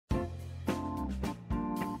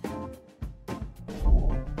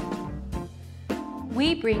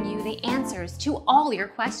we bring you the answers to all your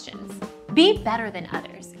questions. Be better than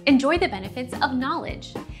others. Enjoy the benefits of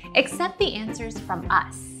knowledge. Accept the answers from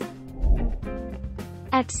us.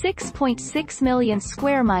 At 6.6 million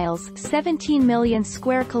square miles, 17 million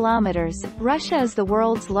square kilometers, Russia is the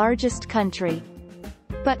world's largest country.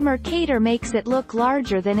 But Mercator makes it look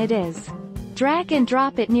larger than it is. Drag and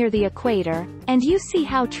drop it near the equator, and you see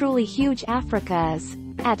how truly huge Africa is.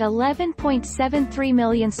 At 11.73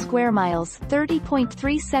 million square miles,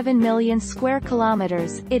 30.37 million square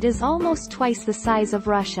kilometers, it is almost twice the size of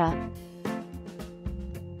Russia.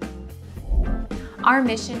 Our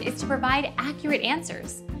mission is to provide accurate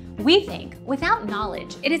answers. We think without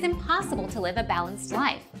knowledge, it is impossible to live a balanced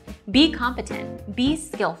life. Be competent, be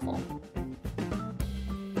skillful.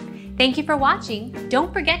 Thank you for watching.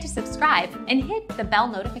 Don't forget to subscribe and hit the bell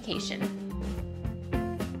notification.